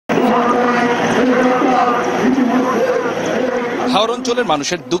হাওর অঞ্চলের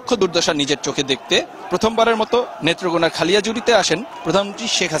মানুষের দুঃখ দুর্দশা নিজের চোখে দেখতে প্রথমবারের মতো নেত্রকোনার খালিয়াজুড়িতে আসেন প্রধানমন্ত্রী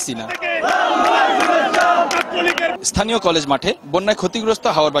শেখ হাসিনা। স্থানীয় কলেজ মাঠে বন্যায় ক্ষতিগ্রস্ত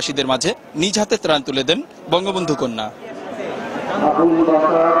হাওরবাসীদের মাঝে নিজ হাতে ত্রাণ তুলে দেন বঙ্গবন্ধু কন্যা।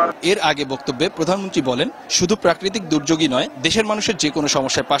 এর আগে বক্তব্যে প্রধানমন্ত্রী বলেন, শুধু প্রাকৃতিক দুর্যোগই নয়, দেশের মানুষের যে কোনো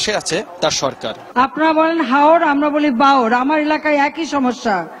সমস্যার পাশে আছে তার সরকার। আপনারা বলেন হাওর, আমরা বলি বাওর। আমার এলাকায় একই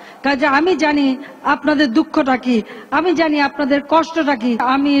সমস্যা, কাজে আমি জানি আপনাদের দুঃখটা কি, আমি জানি আপনাদের কষ্টটা কি।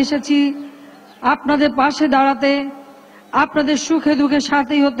 আমি এসেছি আপনাদের পাশে দাঁড়াতে, আপনাদের সুখে দুঃখে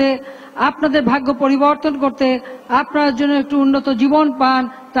সাথী হতে, আপনাদের ভাগ্য পরিবর্তন করতে, আপনার জন্য একটু উন্নত জীবন পান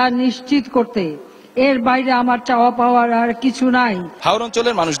তা নিশ্চিত করতে। এর বাইরে আমার চাওয়া পাওয়ার আর কিছু নাই। হাওর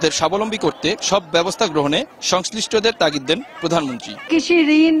অঞ্চলের মানুষদের স্বাবলম্বী করতে সব ব্যবস্থা গ্রহণে সংশ্লিষ্টদের তাগিদ দেন প্রধানমন্ত্রী। কৃষি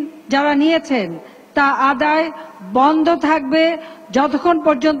ঋণ যারা নিয়েছেন তা আদায় বন্ধ থাকবে যতক্ষণ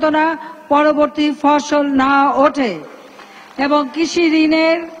পর্যন্ত না পরবর্তী ফসল না ওঠে, এবং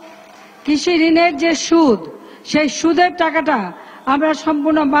কৃষি ঋণের যে সুদ, সেই সুদের টাকাটা আমরা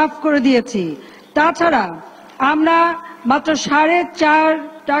সম্পূর্ণ মাফ করে দিয়েছি। তাছাড়া আমরা মাত্র 4.5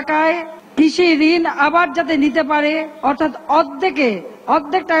 টাকায় কৃষি ঋণ আবার যাতে নিতে পারে, অর্থাৎ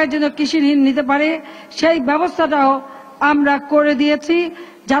অর্ধেক টাকার জন্য কৃষি ঋণ নিতে পারে, সেই ব্যবস্থাটাও আমরা করে দিয়েছি,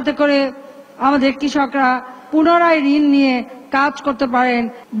 যাতে করে আমাদের কৃষকরা পুনরায় ঋণ নিয়ে কাজ করতে পারেন।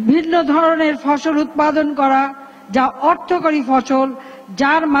 ভিন্ন ধরনের ফসল উৎপাদন করা, যা অর্থকরী ফসল,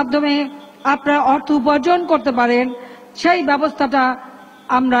 যার মাধ্যমে আপনারা অর্থ উপার্জন করতে পারেন, সেই ব্যবস্থাটা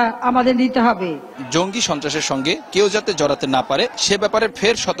আমাদের নিতে হবে। জঙ্গি সন্ত্রাসের সঙ্গে কেউ যাতে জড়াতে না পারে সে ব্যাপারে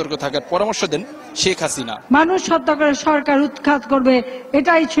ফের সতর্ক থাকার পরামর্শ দেন শেখ হাসিনা। মানুষ হত্যা করে সরকার উৎখাত করবে,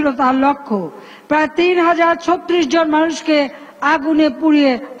 এটাই ছিল তার লক্ষ্য। প্রায় 3036 জন মানুষকে আগুনে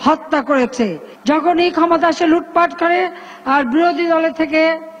পুড়িয়ে হত্যা করেছে। যখনই ক্ষমতা সে লুটপাট করে আর বিরোধী দলের থেকে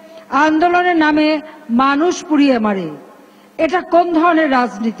আন্দোলনের নামে মানুষ পুড়িয়ে মারে, এটা কোন ধরনের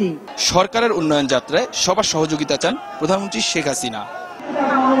রাজনীতি? সরকারের উন্নয়ন যাত্রায় সবার সহযোগিতা চান প্রধানমন্ত্রী শেখ হাসিনা।